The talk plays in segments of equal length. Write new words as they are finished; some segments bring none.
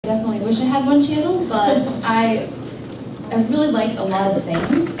Definitely wish I had one channel, but I really like a lot of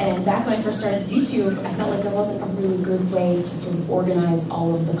things, and back when I first started YouTube, I felt like there wasn't a really good way to sort of organize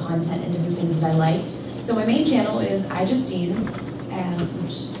all of the content into the things that I liked. So my main channel is iJustine,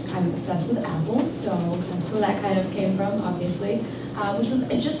 which I'm obsessed with Apple, so that's where that kind of came from, obviously. Which was,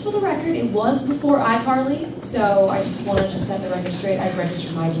 just for the record, it was before iCarly, so I just wanted to set the record straight. I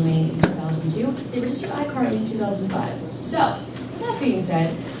registered my domain in 2002. They registered iCarly in 2005. So, that being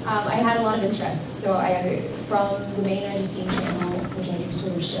said, I had a lot of interests. So from the main iJustine channel, which I do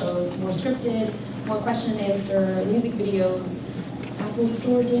sort of shows, more scripted, more question and answer, music videos, Apple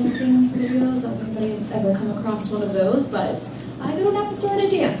Store dancing videos. I don't think anybody's ever come across one of those, but I go to an Apple Store and I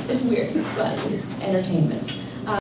dance. It's weird, but it's entertainment.